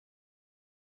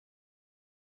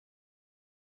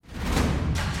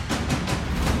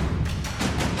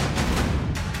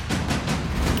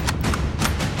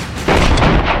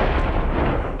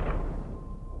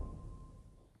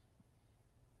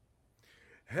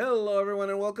Hello, everyone,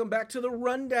 and welcome back to the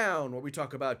Rundown, where we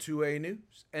talk about 2A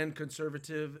news and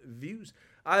conservative views.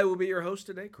 I will be your host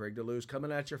today, Craig DeLuz,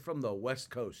 coming at you from the West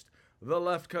Coast, the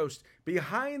left coast,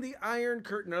 behind the Iron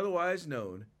Curtain, otherwise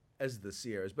known as the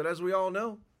Sierras. But as we all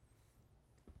know,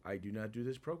 I do not do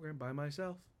this program by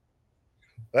myself.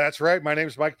 That's right. My name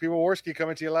is Mike Piwowarski,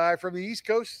 coming to you live from the East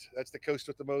Coast. That's the coast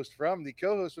with the most from the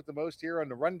co-host with the most here on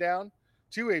the Rundown.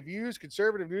 2A views,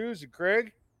 conservative news, and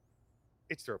Craig,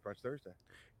 it's Throw Punch Thursday.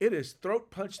 It is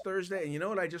Throat Punch Thursday, and you know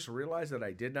what I just realized that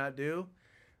I did not do?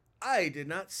 I did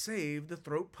not save the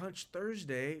Throat Punch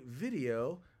Thursday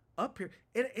video up here.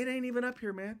 It ain't even up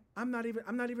here, man. I'm not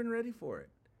even ready for it.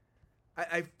 I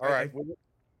I, All I, right, I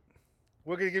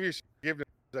we're going to give you some forgiveness.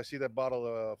 I see that bottle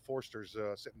of Forster's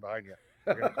sitting behind you.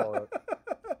 We're going to call it.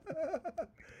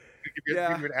 Give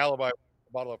yeah, you an alibi.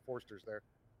 A bottle of Forster's there.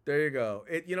 there you go.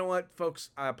 You know what, folks?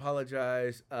 I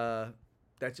apologize.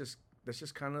 That's just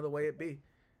kind of the way it be.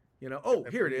 Oh,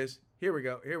 And here for it you, is. Here we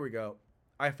go. Here we go.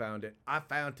 I found it. I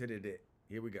found it.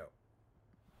 Here we go.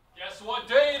 Guess what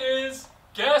day it is?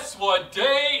 Guess what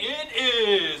day it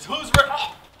is? Who's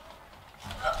ready?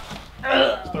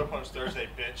 Oh. Throw Punch Thursday,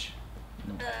 bitch.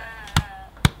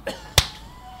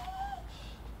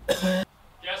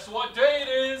 Guess what day it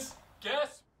is?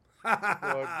 Guess. there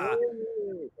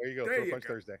you go. There Throw you Punch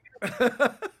go. Thursday.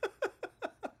 I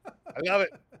love it.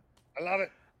 I love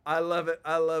it. I love it.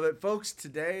 I love it. Folks,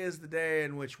 today is the day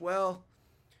in which, well,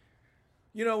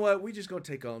 you know what? We just gonna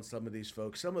take on some of these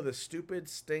folks, some of the stupid,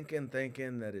 stinking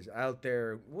thinking that is out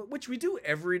there, which we do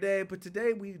every day, but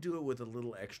today we do it with a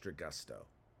little extra gusto.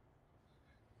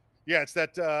 Yeah, it's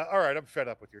that. All right, I'm fed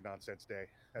up with your nonsense day.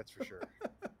 That's for sure.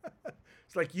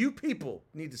 It's like you people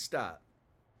need to stop.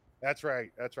 That's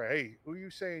right. That's right. Hey, who are you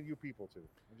saying you people to?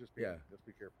 Yeah. Just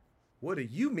be careful. What do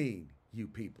you mean, you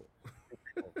people?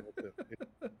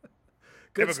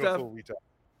 Good Never go stuff. full retard.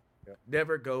 Yeah.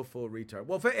 Never go full retard.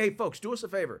 Well, hey, folks, do us a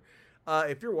favor.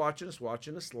 If you're watching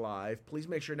us live, please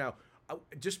make sure now.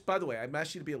 Just by the way, I'm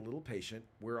asking you to be a little patient.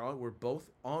 We're both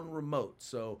on remote,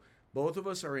 so both of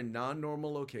us are in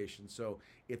non-normal locations. So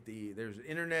if there's an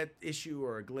internet issue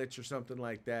or a glitch or something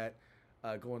like that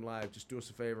going live, just do us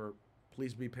a favor.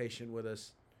 Please be patient with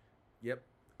us. Yep.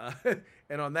 Uh,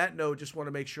 and on that note, just want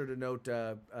to make sure to note,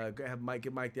 give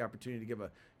Mike the opportunity to give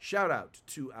a shout out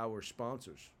to our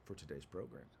sponsors for today's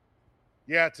program.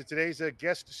 Yeah, to today's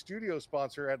guest studio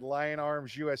sponsor at Lion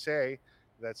Arms USA.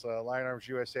 That's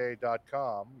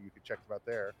lionarmsusa.com. You can check them out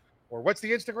there. Or what's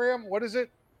the Instagram? What is it?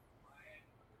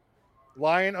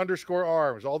 Lion underscore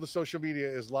arms. All the social media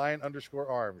is lion underscore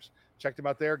arms. Check them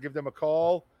out there. Give them a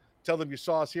call. Tell them you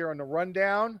saw us here on the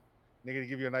rundown. They're going to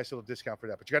give you a nice little discount for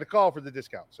that. But you got to call for the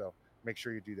discount. So make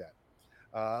sure you do that.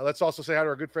 Let's also say hi to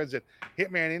our good friends at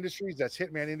Hitman Industries. That's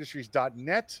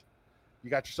hitmanindustries.net. You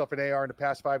got yourself an AR in the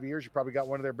past 5 years. You probably got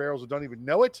one of their barrels and don't even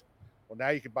know it. Well, now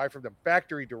you can buy from them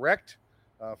factory direct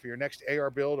for your next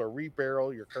AR build or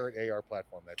rebarrel your current AR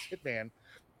platform. That's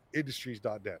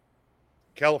hitmanindustries.net.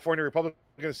 California Republican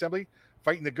Assembly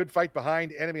fighting the good fight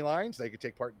behind enemy lines. They can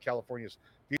take part in California's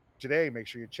future today. Make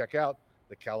sure you check out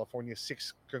the California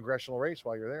 6th congressional race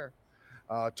while you're there.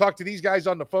 Talk to these guys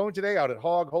on the phone today out at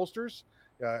Hog Holsters.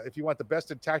 If you want the best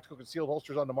in tactical concealed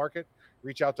holsters on the market,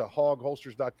 reach out to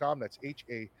hogholsters.com. That's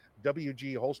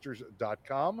HAWG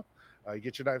holsters.com. You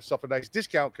get yourself a nice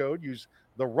discount code. Use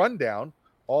the rundown,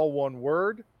 all one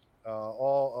word,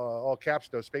 all caps,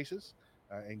 no spaces,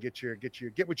 and get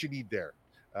what you need there.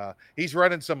 He's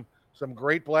running some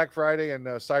great Black Friday and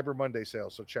Cyber Monday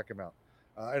sales, so check him out.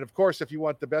 And of course, if you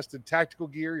want the best in tactical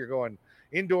gear, you're going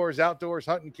indoors, outdoors,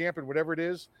 hunting, camping, whatever it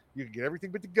is, you can get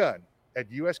everything but the gun at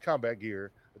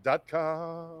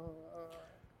uscombatgear.com.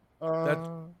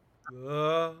 That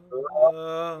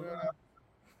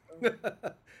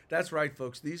That's right,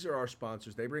 folks. These are our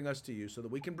sponsors. They bring us to you so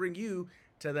that we can bring you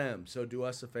to them. So do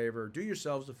us a favor, do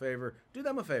yourselves a favor, do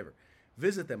them a favor.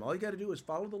 Visit them. All you got to do is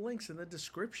follow the links in the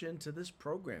description to this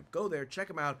program. Go there, check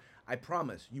them out. I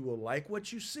promise you will like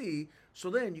what you see. So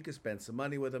then you can spend some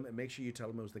money with them and make sure you tell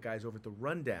them it was the guys over at the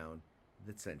Rundown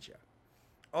that sent you.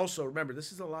 Also, remember,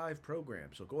 this is a live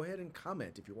program, so go ahead and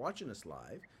comment if you're watching us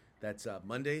live. That's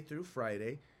Monday through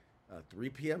Friday, 3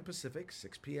 p.m. Pacific,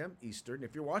 6 p.m. Eastern.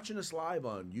 If you're watching us live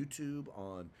on YouTube,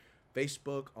 on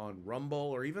Facebook, on Rumble,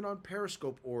 or even on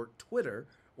Periscope or Twitter,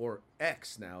 or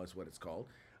X now is what it's called,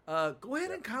 go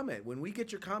ahead and comment. When we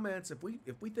get your comments, if we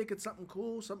think it's something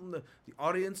cool, something the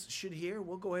audience should hear,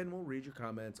 we'll go ahead and we'll read your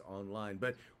comments online.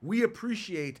 But we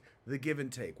appreciate the give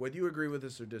and take. Whether you agree with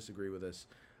us or disagree with us,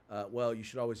 well, you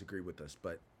should always agree with us.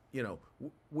 But,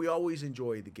 we always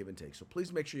enjoy the give and take. So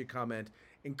please make sure you comment.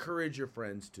 Encourage your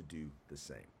friends to do the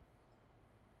same.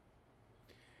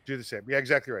 Do the same. Yeah,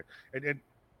 exactly right. And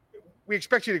we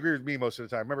expect you to agree with me most of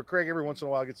the time. Remember, Craig every once in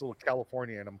a while gets a little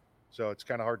California in him, so it's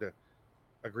kind of hard to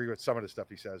agree with some of the stuff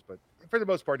he says. But for the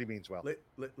most part, he means well.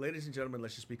 Ladies and gentlemen,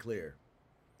 let's just be clear.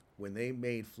 When they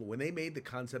made the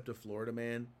concept of Florida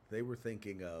Man, they were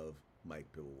thinking of Mike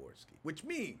Piwowarski, which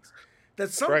means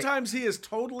that sometimes he is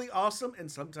totally awesome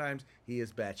and sometimes he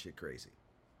is batshit crazy.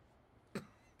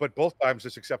 But both times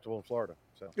it's acceptable in Florida.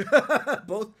 So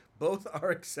both are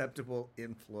acceptable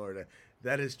in Florida.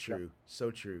 That is true. Yeah.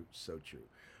 So true. So true.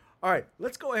 All right,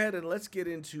 let's go ahead and let's get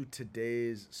into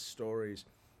today's stories.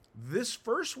 This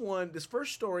first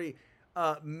story,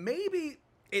 maybe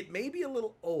it may be a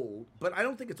little old, but I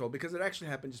don't think it's old because it actually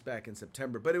happened just back in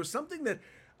September. But it was something that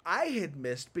I had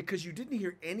missed because you didn't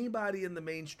hear anybody in the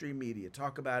mainstream media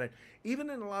talk about it.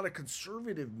 Even in a lot of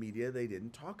conservative media, they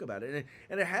didn't talk about it.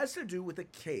 And it has to do with a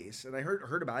case, and I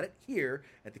heard about it here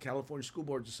at the California School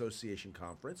Boards Association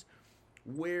conference,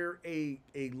 where a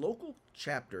local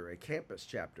chapter, a campus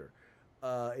chapter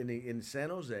in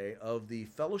San Jose of the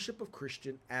Fellowship of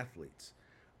Christian Athletes,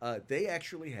 they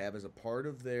actually have, as a part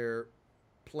of their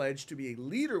pledge to be a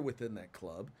leader within that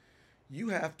club, you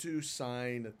have to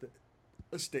sign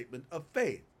a statement of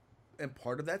faith. And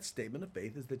part of that statement of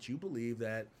faith is that you believe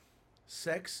that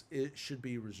sex should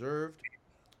be reserved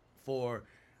for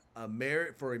a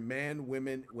man,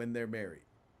 women when they're married,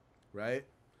 right?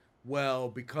 Well,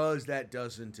 because that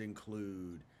doesn't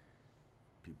include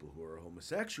people who are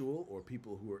homosexual or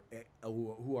people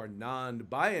who are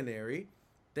non-binary,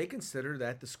 they consider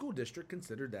that, the school district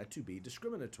considered that to be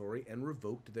discriminatory and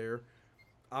revoked their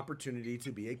opportunity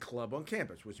to be a club on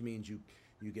campus, which means you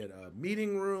get a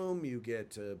meeting room, you get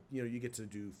to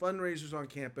do fundraisers on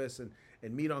campus and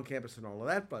meet on campus and all of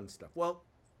that fun stuff. Well,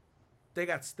 they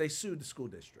sued the school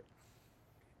district.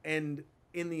 And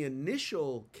in the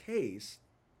initial case,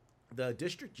 the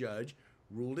district judge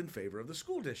ruled in favor of the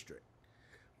school district.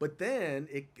 But then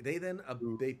they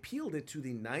appealed it to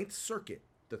the Ninth Circuit,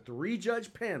 the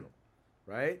 3-judge panel,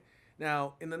 right?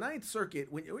 Now, in the Ninth Circuit,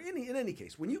 in any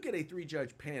case, when you get a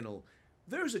 3-judge panel,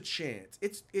 there's a chance.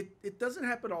 It doesn't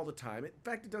happen all the time. In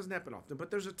fact, it doesn't happen often,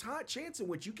 but there's a chance in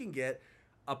which you can get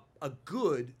a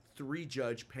good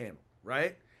 3-judge panel,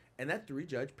 right? And that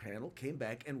 3-judge panel came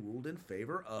back and ruled in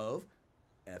favor of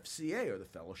FCA, or the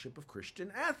Fellowship of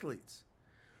Christian Athletes.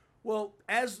 Well,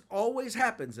 as always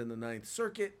happens in the Ninth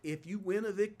Circuit, if you win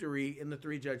a victory in the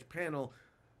 3-judge panel,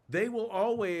 they will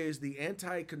always, the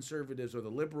anti-conservatives or the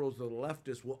liberals or the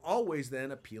leftists will always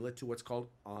then appeal it to what's called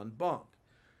en banc.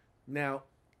 Now,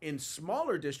 in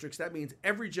smaller districts, that means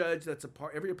every appellate judge that's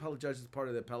part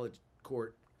of the appellate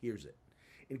court hears it.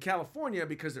 In California,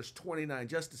 because there's 29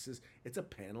 justices, it's a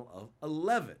panel of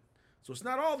 11. So it's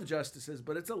not all the justices,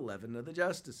 but it's 11 of the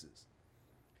justices.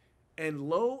 And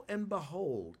lo and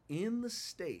behold, in the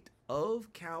state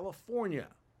of California,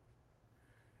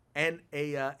 an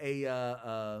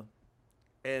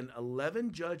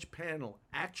 11-judge panel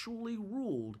actually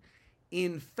ruled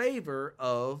in favor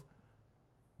of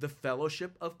the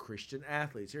Fellowship of Christian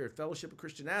Athletes. Here, Fellowship of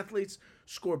Christian Athletes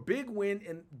score big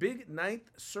Ninth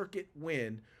Circuit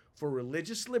win for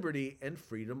religious liberty and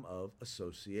freedom of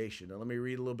association. Now, let me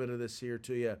read a little bit of this here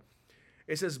to you.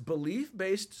 It says,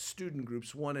 belief-based student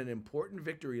groups won an important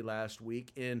victory last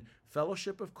week in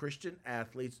Fellowship of Christian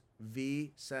Athletes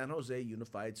v. San Jose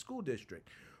Unified School District,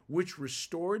 which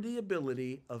restored the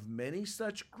ability of many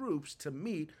such groups to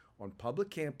meet on public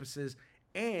campuses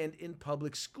and in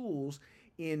public schools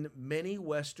in many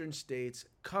Western states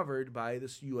covered by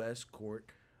the U.S. Court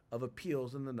of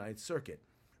Appeals in the Ninth Circuit.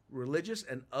 Religious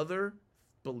and other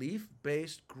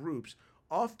belief-based groups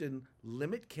often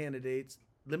limit candidates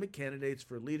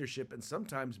for leadership and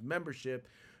sometimes membership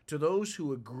to those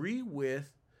who agree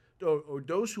with or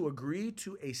those who agree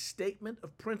to a statement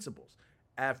of principles.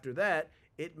 After that,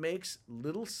 it makes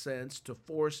little sense to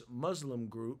force a Muslim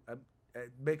group,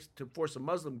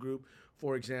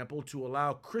 for example, to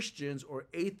allow Christians or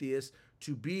atheists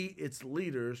to be its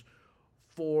leaders,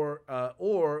 or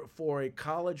for a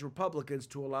college Republicans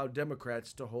to allow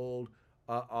Democrats to hold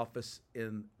office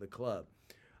in the club.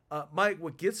 Mike,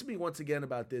 what gets me once again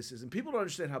about this is, and people don't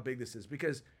understand how big this is,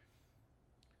 because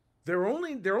their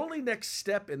only next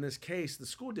step in this case, the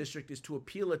school district, is to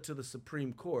appeal it to the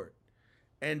Supreme Court.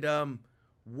 And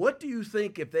what do you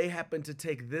think if they happen to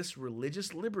take this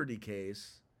religious liberty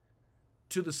case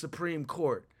to the Supreme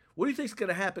Court? What do you think is going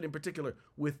to happen in particular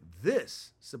with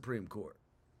this Supreme Court?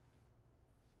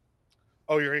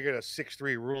 Oh, you're going to get a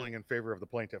 6-3 ruling in favor of the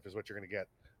plaintiff is what you're going to get.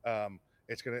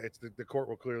 The court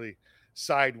will clearly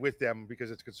side with them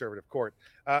because it's a conservative court.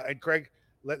 And Craig,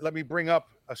 let me bring up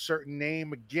a certain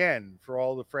name again for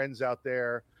all the friends out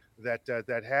there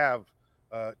that have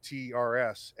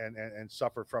TRS and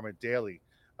suffer from it daily.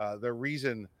 The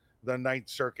reason the Ninth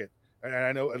Circuit, and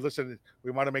I know, listen,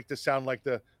 we want to make this sound like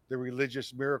the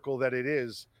religious miracle that it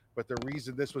is, but the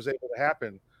reason this was able to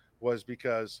happen was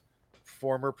because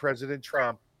former President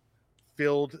Trump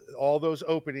filled all those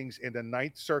openings in the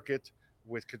Ninth Circuit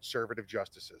with conservative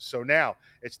justices. So now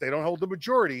they don't hold the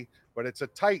majority, but it's a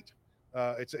tight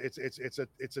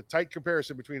it's a tight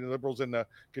comparison between the liberals and the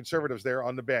conservatives there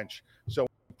on the bench. So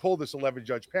pull this 11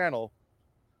 judge panel,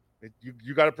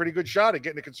 you got a pretty good shot at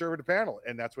getting a conservative panel,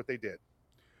 and that's what they did.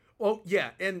 Well,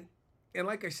 yeah, and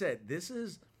like I said, this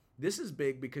is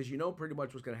big because pretty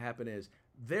much what's going to happen is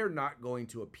they're not going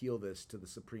to appeal this to the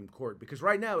Supreme Court, because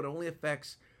right now it only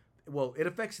affects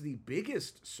the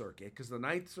biggest circuit, because the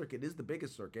Ninth Circuit is the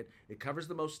biggest circuit. It covers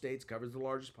the most states, covers the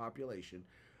largest population,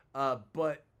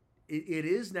 but it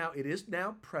is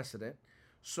now precedent.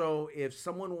 So if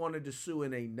someone wanted to sue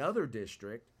in another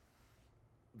district,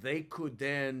 they could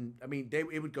then,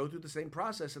 it would go through the same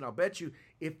process, and I'll bet you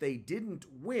if they didn't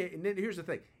win, and then here's the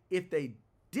thing, if they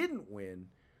didn't win,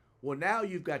 well, now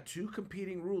you've got two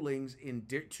competing rulings in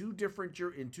two different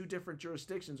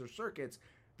jurisdictions or circuits.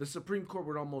 The Supreme Court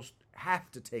would almost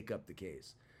have to take up the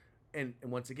case. And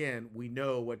once again, we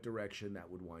know what direction that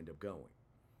would wind up going.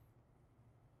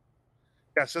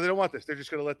 Yeah, so they don't want this. They're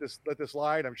just going to let this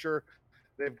slide. I'm sure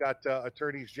they've got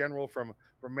attorneys general from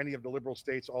many of the liberal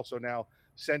states also now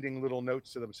sending little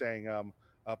notes to them saying,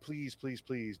 please, please,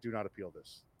 please do not appeal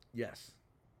this. Yes.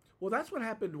 Well, that's what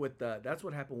happened with the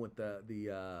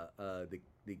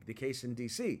case in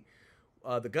D.C.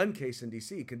 The gun case in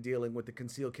D.C. dealing with the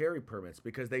concealed carry permits,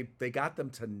 because they got them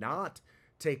to not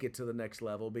take it to the next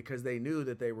level because they knew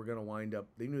that they were going to wind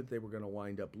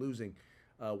up losing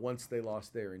once they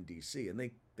lost there in D.C. and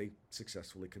they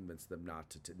successfully convinced them not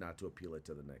to appeal it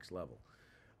to the next level.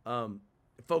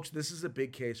 Folks, this is a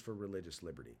big case for religious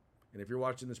liberty. And if you're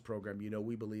watching this program,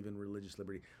 we believe in religious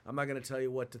liberty. I'm not going to tell you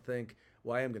what to think.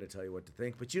 Well, I am going to tell you what to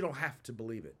think, but you don't have to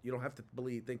believe it. You don't have to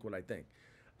think what I think.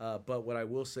 But what I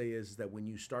will say is that when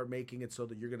you start making it so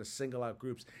that you're going to single out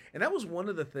groups, and that was one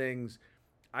of the things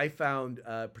I found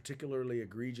particularly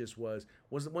egregious was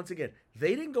once again,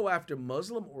 they didn't go after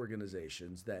Muslim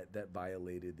organizations that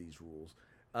violated these rules.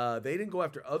 They didn't go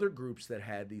after other groups that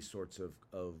had these sorts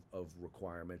of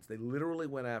requirements. They literally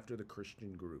went after the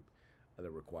Christian group that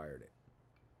required it.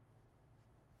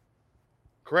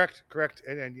 Correct.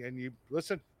 And you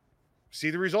listen, see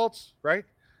the results, right?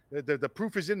 The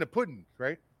proof is in the pudding,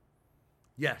 right?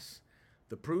 Yes,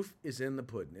 the proof is in the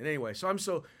pudding. And anyway, so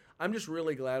I'm just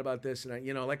really glad about this. And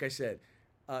like I said,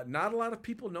 not a lot of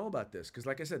people know about this because,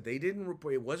 like I said, they didn't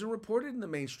report. It wasn't reported in the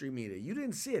mainstream media. You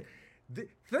didn't see it.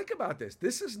 Think about this.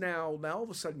 This is now all of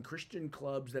a sudden Christian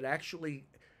clubs that actually,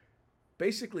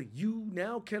 basically, you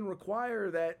now can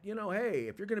require that. Hey,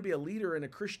 if you're going to be a leader in a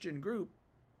Christian group,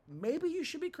 maybe you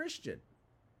should be Christian.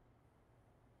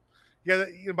 Yeah,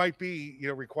 it might be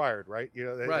required, right?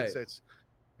 Right. It's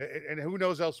and who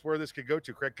knows else where this could go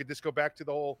to, Craig? Could this go back to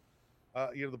the whole,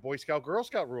 the Boy Scout, Girl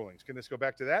Scout rulings? Can this go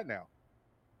back to that now?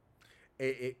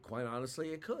 It quite honestly,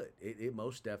 it could. It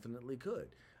most definitely could.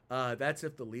 That's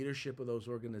if the leadership of those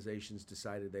organizations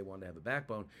decided they want to have a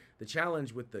backbone. The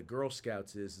challenge with the Girl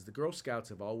Scouts is the Girl Scouts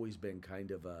have always been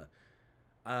kind of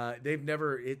they've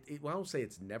never. Well, I won't say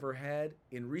it's never had.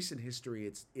 In recent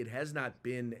history, it has not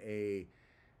been a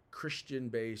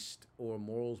Christian-based or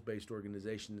morals-based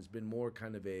organization. It's been more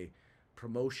kind of a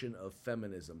promotion of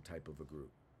feminism type of a group.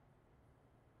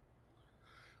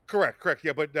 Correct.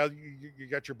 Yeah, but now you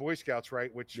got your Boy Scouts,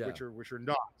 right? Which are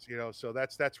not. So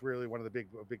that's really one of the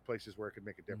big places where it could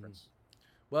make a difference. Mm-hmm.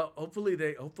 Well,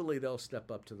 hopefully they'll step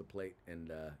up to the plate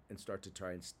and start to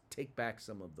try and take back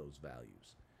some of those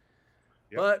values.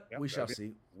 But we shall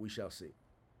see. We shall see.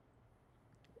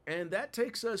 And that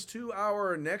takes us to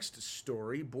our next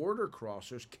story. Border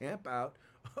crossers camp out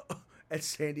at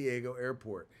San Diego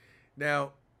Airport.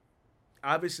 Now,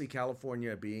 obviously,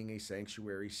 California being a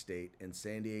sanctuary state and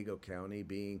San Diego County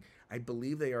being, I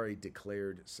believe they are a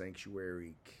declared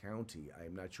sanctuary county.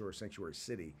 I'm not sure, sanctuary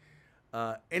city.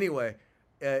 Anyway,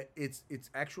 it's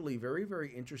actually very,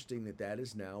 very interesting that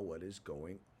is now what is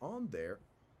going on there.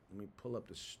 Let me pull up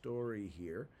the story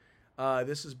here.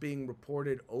 This is being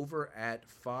reported over at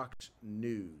Fox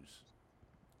News.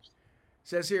 It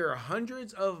says here,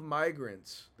 hundreds of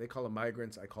migrants, they call them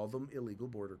migrants, I call them illegal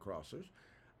border crossers,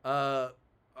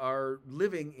 are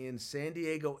living in San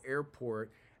Diego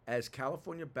Airport as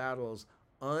California battles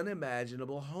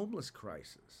unimaginable homelessness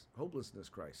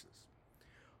crisis.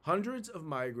 Hundreds of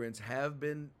migrants have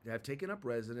taken up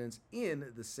residence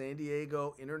in the San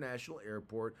Diego International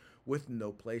Airport with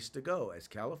no place to go, as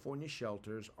California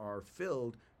shelters are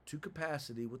filled to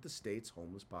capacity with the state's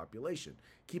homeless population.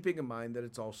 Keeping in mind that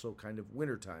it's also kind of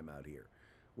wintertime out here,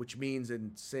 which means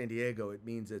in San Diego it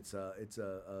means it's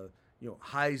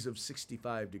highs of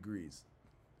 65 degrees.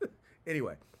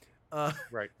 Anyway,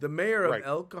 Right. the mayor of Right.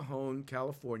 El Cajon,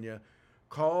 California,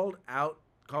 called out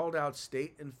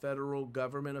state and federal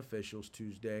government officials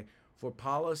Tuesday for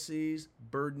policies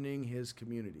burdening his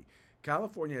community.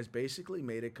 California has basically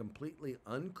made it completely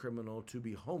uncriminal to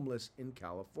be homeless in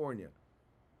California.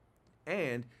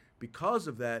 And because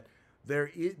of that,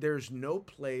 there's no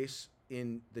place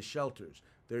in the shelters.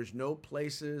 There's no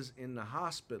places in the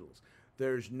hospitals.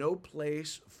 There's no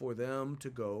place for them to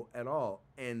go at all.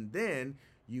 And then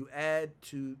you add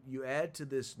to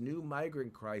this new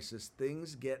migrant crisis,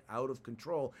 things get out of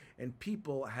control and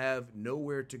people have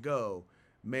nowhere to go.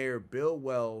 Mayor Bill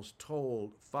Wells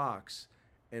told Fox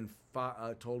and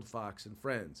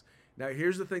Friends. Now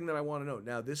here's the thing that I want to know.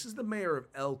 Now this is the mayor of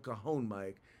El Cajon,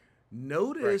 Mike.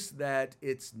 Notice that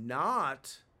it's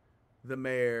not the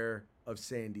mayor of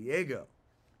San Diego,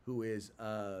 who is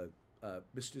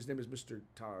his name is Mr.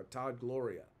 Todd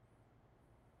Gloria,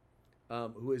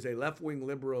 who is a left-wing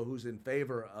liberal who's in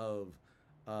favor of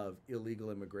illegal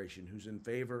immigration, who's in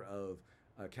favor of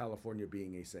California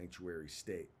being a sanctuary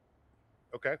state.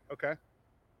 Okay.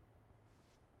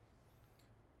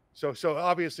 So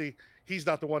obviously he's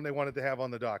not the one they wanted to have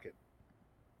on the docket.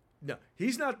 No,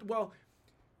 he's not. Well,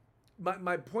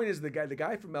 my point is the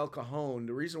guy from El Cajon.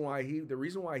 The reason why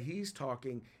he's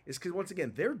talking is because once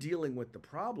again they're dealing with the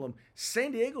problem.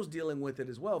 San Diego's dealing with it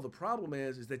as well. The problem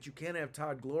is that you can't have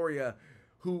Todd Gloria,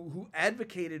 who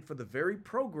advocated for the very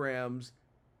programs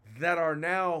that are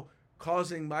now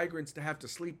causing migrants to have to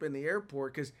sleep in the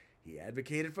airport, because he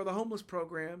advocated for the homeless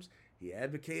programs, he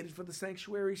advocated for the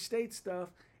sanctuary state stuff,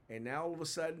 and now all of a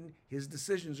sudden his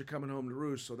decisions are coming home to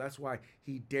roost. So that's why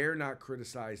he dare not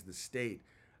criticize the state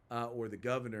or the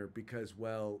governor, because,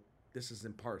 well, this is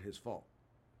in part his fault.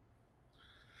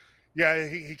 Yeah,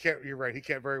 he can't. You're right. He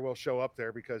can't very well show up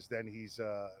there because then he's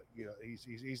the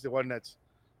one that's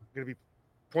going to be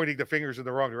pointing the fingers in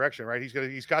the wrong direction, right?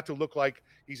 He's got to look like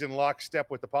he's in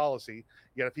lockstep with the policy.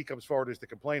 Yet if he comes forward as the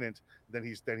complainant, then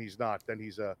he's not. Then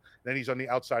he's on the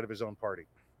outside of his own party.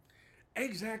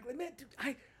 Exactly, man. Dude,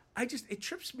 I just, it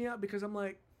trips me out because I'm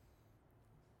like,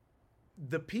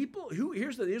 the people who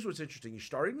here's what's interesting. You're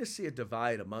starting to see a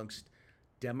divide amongst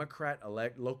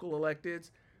local electeds.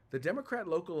 The Democrat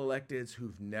local electeds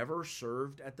who've never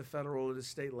served at the federal or the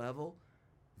state level,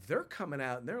 they're coming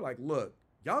out and they're like, look,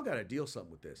 y'all got to deal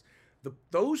something with this.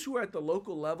 Those who are at the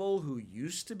local level who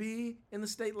used to be in the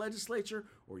state legislature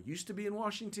or used to be in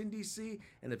Washington, D.C.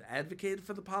 and have advocated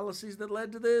for the policies that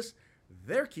led to this,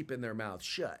 they're keeping their mouths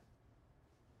shut.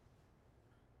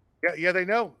 Yeah, they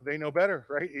know better,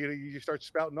 right? You start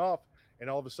spouting off,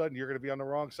 and all of a sudden you're going to be on the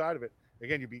wrong side of it.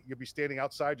 Again, you'll be standing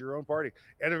outside your own party.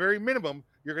 At a very minimum,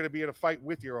 you're going to be in a fight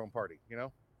with your own party.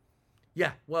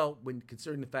 Yeah, well, when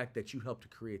considering the fact that you helped to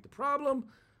create the problem,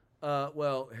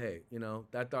 well, hey,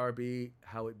 that be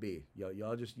how it be.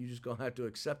 You just gonna have to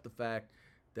accept the fact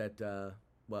that,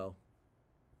 well,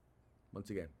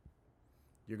 once again,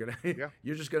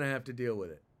 you're just gonna have to deal with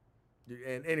it.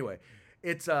 And anyway,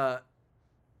 it's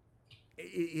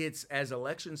as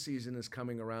election season is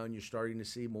coming around, you're starting to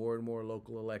see more and more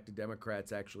local elected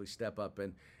Democrats actually step up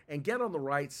and get on the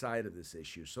right side of this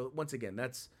issue. So once again,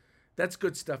 that's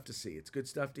good stuff to see. It's good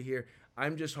stuff to hear.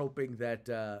 I'm just hoping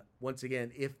that once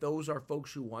again, if those are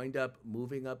folks who wind up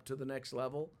moving up to the next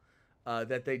level,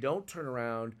 that they don't turn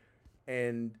around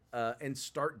and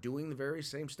start doing the very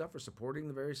same stuff or supporting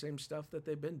the very same stuff that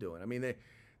they've been doing. I mean,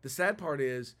 the sad part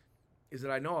is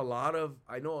that I know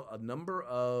a number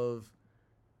of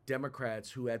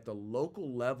Democrats who at the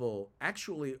local level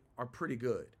actually are pretty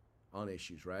good on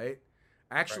issues, right?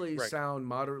 Actually Right. sound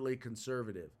moderately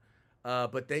conservative.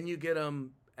 But then you get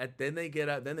them then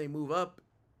they move up,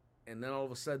 and then all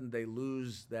of a sudden they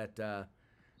lose that that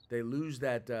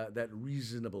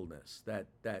reasonableness, that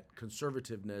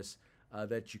conservativeness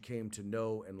that you came to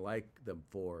know and like them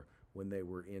for when they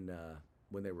were in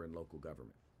local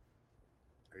government.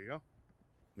 There you go.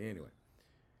 Anyway.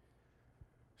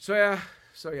 So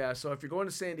if you're going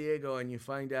to San Diego and you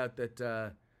find out that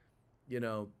there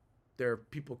are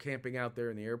people camping out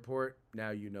there in the airport, now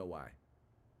you know why.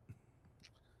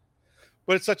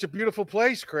 But it's such a beautiful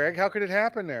place, Craig. How could it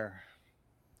happen there?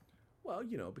 Well,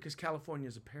 because California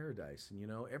is a paradise,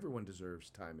 and everyone deserves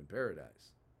time in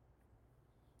paradise.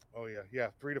 Oh yeah,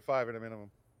 3 to 5 at a minimum.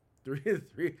 Three to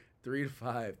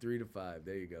five. 3 to 5.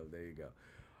 There you go. There you go.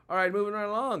 All right, moving right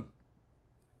along.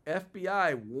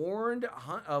 FBI warned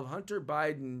of Hunter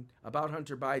Biden about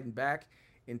Hunter Biden back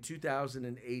in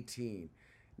 2018.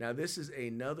 Now, this is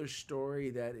another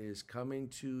story that is coming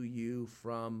to you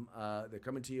from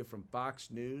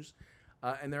Fox News,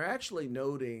 and they're actually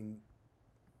noting.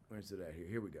 Where's it at here?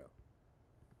 Here we go.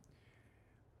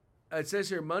 It says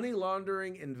here, money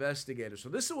laundering investigator. So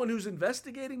this is the one who's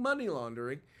investigating money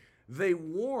laundering. They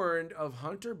warned of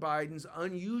Hunter Biden's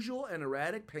unusual and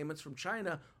erratic payments from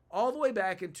China all the way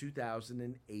back in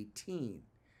 2018.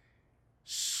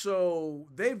 So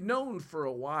they've known for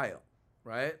a while,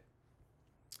 right?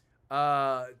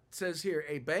 It says here,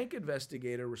 a bank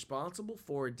investigator responsible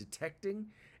for detecting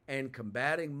and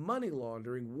combating money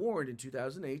laundering warned in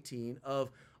 2018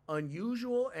 of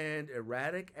unusual and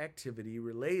erratic activity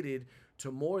related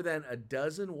to more than a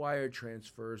dozen wire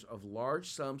transfers of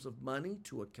large sums of money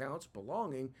to accounts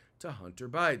belonging to Hunter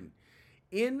Biden.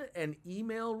 In an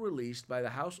email released by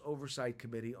the House Oversight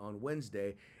Committee on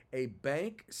Wednesday, a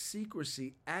Bank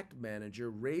Secrecy Act manager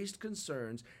raised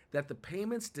concerns that the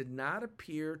payments did not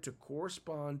appear to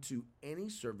correspond to any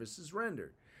services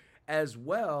rendered, as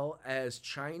well as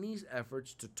Chinese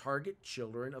efforts to target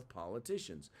children of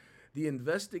politicians. The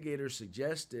investigator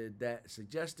suggested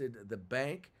the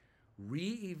bank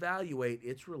reevaluate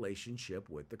its relationship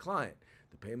with the client.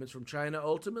 The payments from China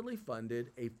ultimately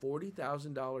funded a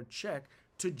 $40,000 check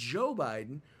to Joe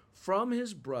Biden from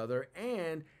his brother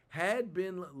and had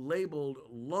been labeled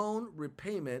loan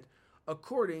repayment,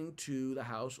 according to the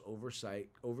House Oversight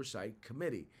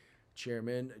Committee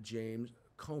Chairman James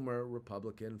Comer,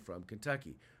 Republican from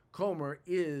Kentucky. Comer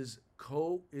is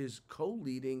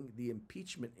co-leading the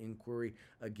impeachment inquiry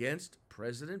against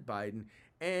President Biden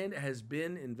and has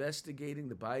been investigating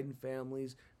the Biden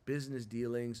family's business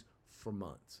dealings for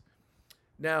months.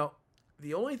 Now,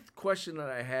 the only question that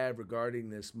I have regarding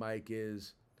this, Mike,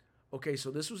 is, okay,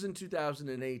 so this was in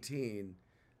 2018.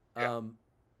 Yeah.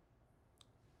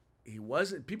 He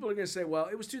wasn't. People are going to say, well,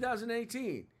 it was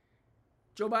 2018.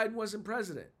 Joe Biden wasn't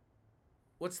president.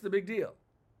 What's the big deal?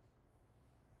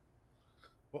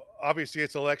 Well, obviously,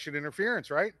 it's election interference,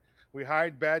 right? We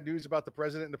hide bad news about the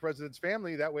president and the president's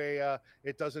family. That way,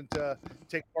 it doesn't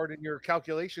take part in your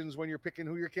calculations when you're picking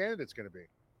who your candidate's going to be.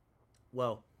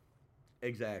 Well,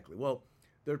 exactly. Well,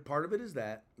 part of it is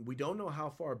that we don't know how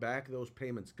far back those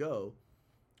payments go.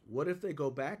 What if they go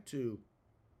back to,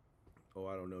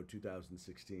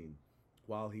 2016,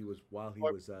 while he was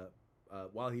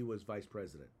vice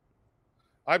president?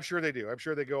 I'm sure they do. I'm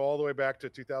sure they go all the way back to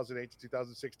 2008 to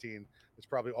 2016. It's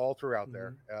probably all throughout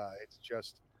there. It's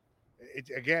just,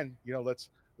 again, let's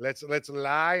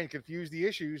lie and confuse the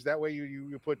issues. That way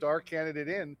you put our candidate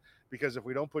in, because if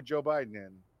we don't put Joe Biden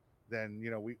in, then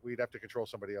we'd have to control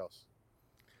somebody else.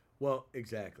 Well,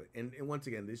 exactly. And once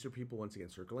again, these are people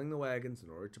circling the wagons in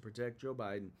order to protect Joe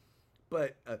Biden.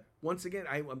 But once again,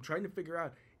 I'm trying to figure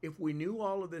out, if we knew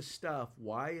all of this stuff,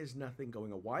 why is nothing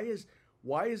going on? Why is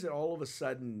it all of a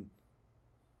sudden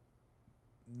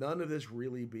none of this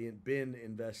really been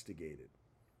investigated?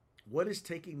 What is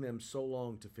taking them so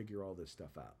long to figure all this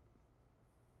stuff out?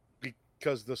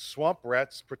 Because the swamp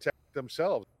rats protect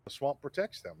themselves. The swamp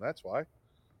protects them. That's why.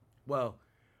 Well,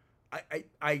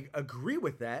 I agree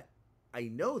with that. I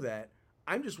know that.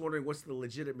 I'm just wondering, what's the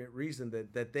legitimate reason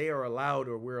that they are allowed,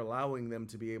 or we're allowing them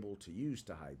to be able to use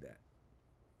to hide that?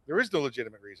 There is no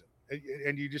legitimate reason.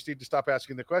 And you just need to stop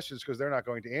asking the questions, because they're not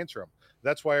going to answer them.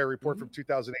 That's why a report from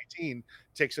 2018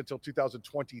 takes until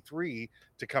 2023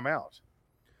 to come out.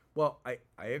 Well, I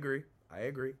agree.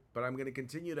 But I'm going to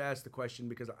continue to ask the question,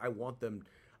 because I want them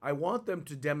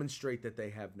to demonstrate that they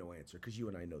have no answer, because you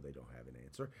and I know they don't have an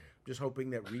answer. I'm just hoping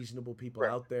that reasonable people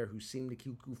out there who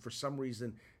for some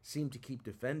reason seem to keep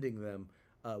defending them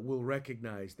will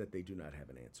recognize that they do not have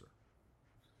an answer.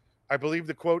 I believe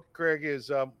the quote, Craig,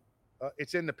 is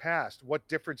it's in the past. What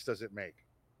difference does it make?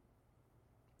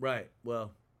 Right.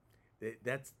 Well,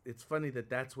 it's funny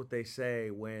that's what they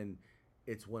say when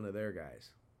it's one of their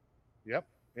guys. Yep.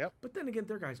 But then again,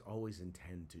 their guys always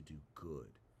intend to do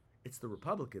good. It's the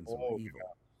Republicans who are evil.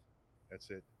 Yeah.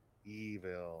 That's it.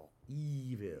 Evil.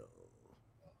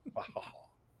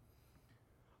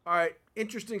 All right.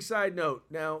 Interesting side note.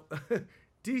 Now,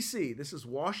 D.C., this is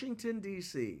Washington,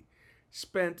 D.C.,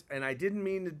 spent, and I didn't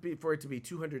mean for it to be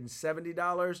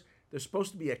 $270. There's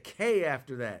supposed to be a K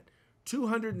after that.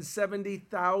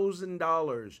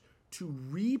 $270,000 to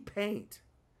repaint,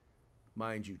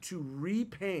 mind you,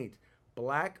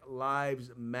 Black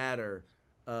Lives Matter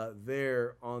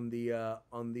there on the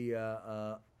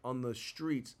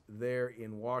streets there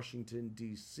in Washington,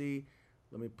 D.C.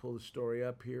 Let me pull the story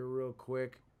up here real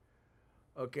quick.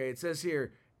 Okay, it says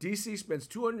here, DC spends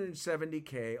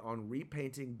 $270K on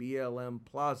repainting BLM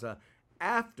Plaza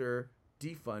after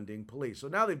defunding police. So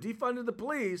now they've defunded the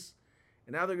police,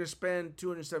 and now they're going to spend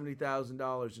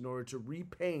 $270,000 in order to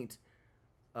repaint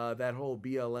that whole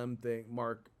BLM thing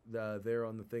mark there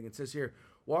on the thing. It says here,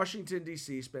 Washington,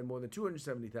 D.C. spent more than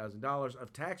 $270,000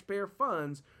 of taxpayer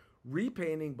funds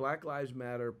repainting Black Lives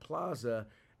Matter Plaza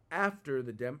after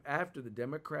the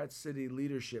Democrat city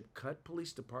leadership cut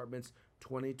police department's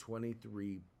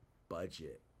 2023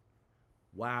 budget.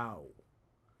 Wow.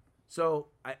 So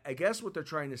I guess what they're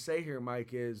trying to say here, Mike,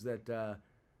 is that,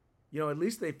 at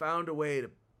least they found a way to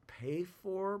pay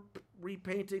for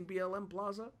repainting BLM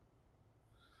Plaza.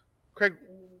 Craig,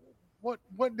 what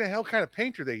in the hell kind of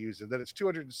paint are they using? That it's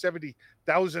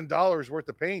 $270,000 worth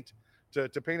of paint to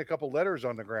paint a couple letters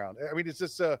on the ground. I mean, is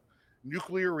this a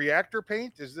nuclear reactor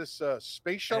paint? Is this a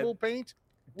space shuttle paint?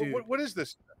 Dude, what is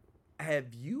this?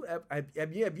 Have you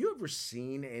ever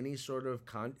seen any sort of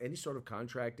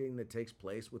contracting that takes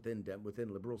place within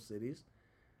liberal cities?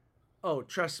 Oh,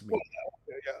 trust me. Well,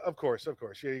 yeah, of course.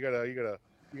 Yeah, you gotta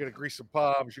grease some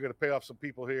palms. You gotta pay off some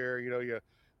people here.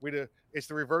 It's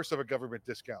the reverse of a government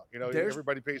discount.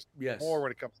 Everybody pays more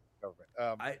when it comes to government.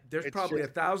 There's probably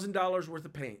 $1,000 worth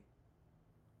of paint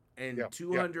and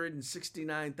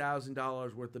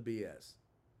 $269,000 worth of BS.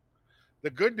 The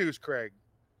good news, Craig,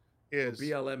 is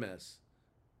BLMS.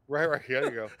 Right. Here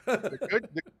you go.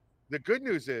 The good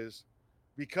news is,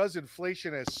 because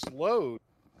inflation has slowed,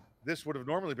 this would have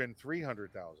normally been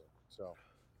 $300,000. So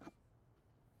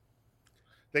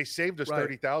they saved us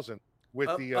 $30,000 with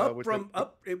it was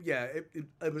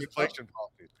inflation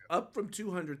policies. Up from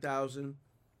 $200,000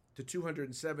 to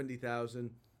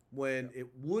 $270,000 when it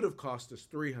would have cost us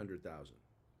 $300,000.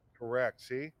 Correct.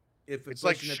 See, if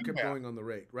inflation had kept going on the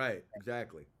rate, right?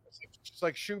 Exactly. It's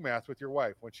like shoe math with your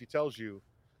wife. When she tells you,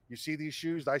 you see these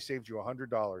shoes, I saved you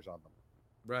 $100 on them.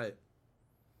 Right.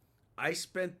 I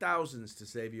spent thousands to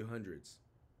save you hundreds.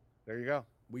 There you go.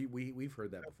 We've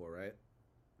heard that before, right?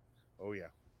 Oh yeah.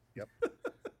 Yep.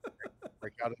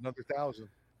 Break out another 1,000.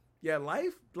 Yeah,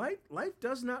 life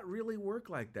does not really work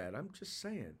like that. I'm just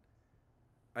saying.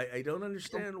 I don't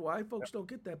understand why folks don't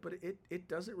get that, but it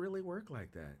doesn't really work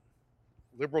like that.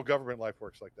 Liberal government life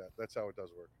works like that. That's how it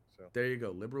does work. So there you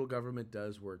go. Liberal government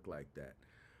does work like that.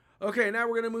 Okay, now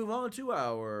we're going to move on to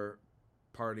our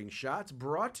parting shots,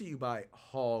 brought to you by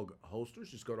Hog Holsters.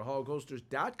 Just go to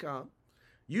hogholsters.com.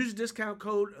 Use discount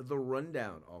code The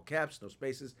Rundown. All caps, no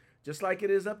spaces, just like it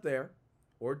is up there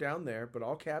or down there, but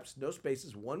all caps, no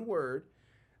spaces, one word,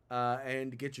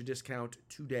 and get your discount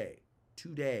today.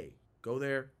 Today. Go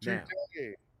there now.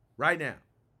 Right now.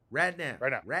 Right now.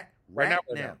 Right now.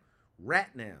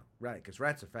 Right now. Right, because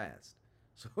rats are fast.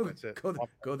 So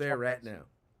go there right now.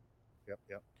 Yep.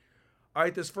 All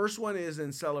right, this first one is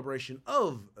in celebration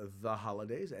of the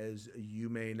holidays, as you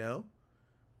may know.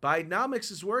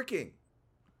 Bidenomics is working.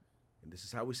 And this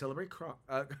is how we celebrate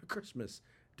Christmas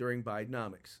during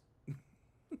Bidenomics.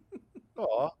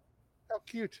 Aw, how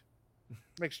cute.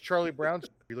 Makes Charlie Brown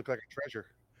look like a treasure.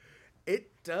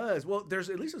 It does. Well, there's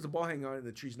a ball hanging on and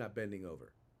the tree's not bending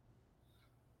over.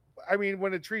 I mean,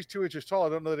 when a tree's 2 inches tall, I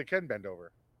don't know that it can bend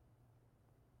over.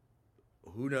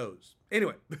 Who knows?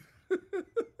 Anyway.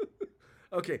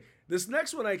 Okay, this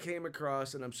next one I came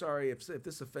across, and I'm sorry if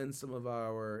this offends some of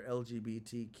our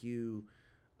LGBTQ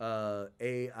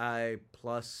AI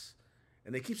plus,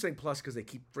 and they keep saying plus because they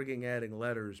keep frigging adding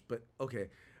letters, but okay.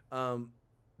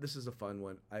 This is a fun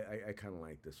one. I kind of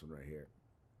like this one right here.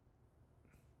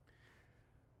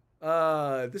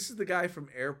 This is the guy from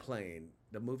Airplane,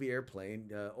 the movie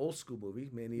Airplane, old school movie.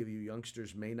 Many of you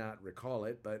youngsters may not recall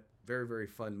it, but very, very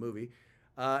fun movie.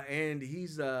 And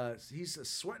he's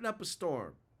sweating up a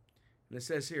storm. And it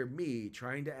says here, me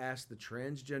trying to ask the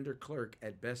transgender clerk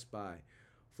at Best Buy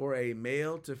for a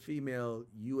male to female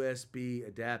USB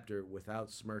adapter without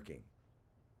smirking.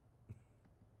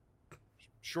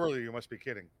 Surely you must be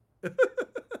kidding.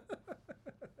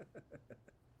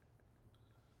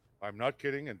 I'm not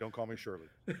kidding, and don't call me Shirley.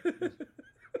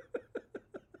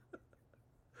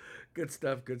 Good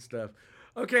stuff.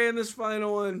 Okay, and this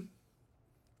final one.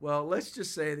 Well, let's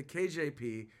just say the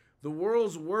KJP, the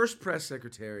world's worst press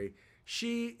secretary,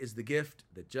 she is the gift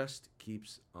that just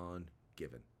keeps on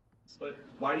giving. But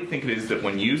why do you think it is that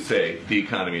when you say the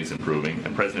economy is improving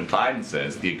and President Biden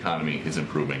says the economy is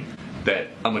improving, that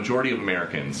a majority of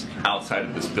Americans outside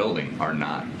of this building are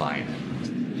not buying it?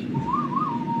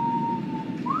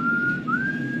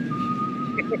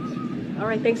 All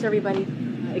right, thanks everybody,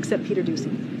 except Peter Doocy.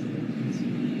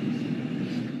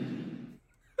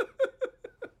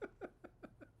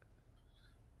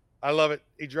 I love it.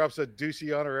 He drops a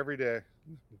doozy on her every day.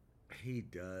 He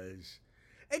does.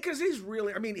 And because he's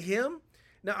really, I mean, him.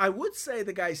 Now, I would say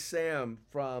the guy Sam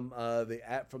from the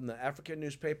African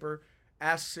newspaper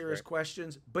asks serious Right.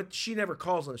 questions, but she never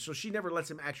calls on him, so she never lets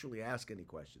him actually ask any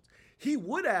questions. He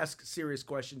would ask serious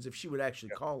questions if she would actually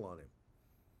call on him.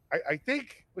 I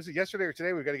think, was it yesterday or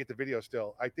today? We've got to get the video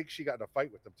still. I think she got in a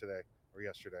fight with him today or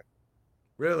yesterday.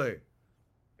 Really?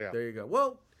 Yeah. There you go.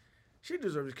 Well, she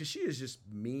deserves it because she is just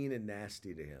mean and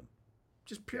nasty to him.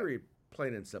 Just period,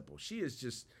 plain and simple. She is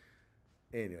just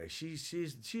anyway.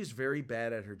 She's very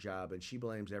bad at her job, and she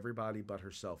blames everybody but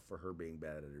herself for her being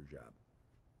bad at her job.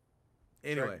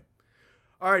 Anyway, Right.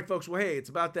 all right, folks. Well, hey, it's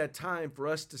about that time for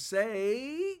us to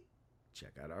say,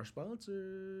 check out our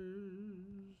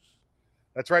sponsors.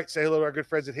 That's right. Say hello to our good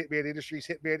friends at Hitman Industries,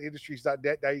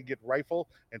 hitmanindustries.net. Now you get rifle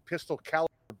and pistol caliber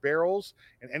barrels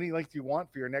and any length you want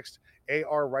for your next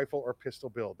AR rifle or pistol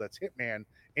build. That's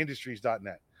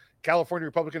hitmanindustries.net. California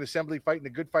Republican Assembly fighting the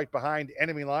good fight behind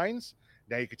enemy lines.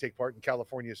 Now you can take part in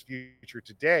California's future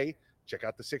today. Check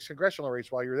out the 6th congressional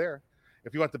race while you're there.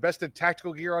 If you want the best in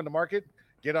tactical gear on the market,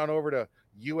 get on over to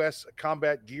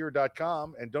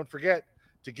uscombatgear.com. And don't forget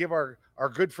to give our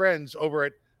good friends over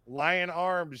at Lion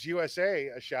Arms USA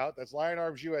a shout. That's Lion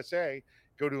Arms USA.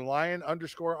 Go to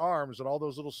Lion_Arms on all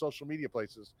those little social media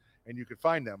places, and you can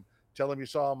find them. Tell them you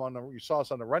saw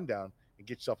us on the rundown, and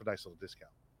get yourself a nice little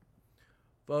discount.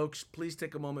 Folks, please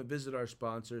take a moment, visit our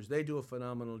sponsors. They do a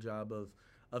phenomenal job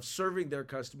of serving their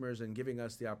customers and giving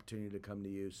us the opportunity to come to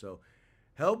you. So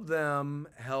help them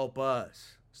help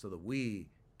us so that we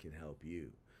can help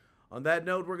you. On that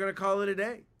note, we're going to call it a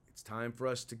day. It's time for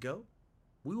us to go.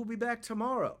 We will be back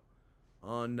tomorrow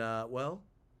on, well,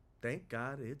 thank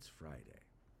God it's Friday.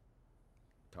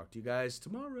 Talk to you guys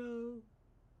tomorrow.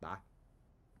 Bye.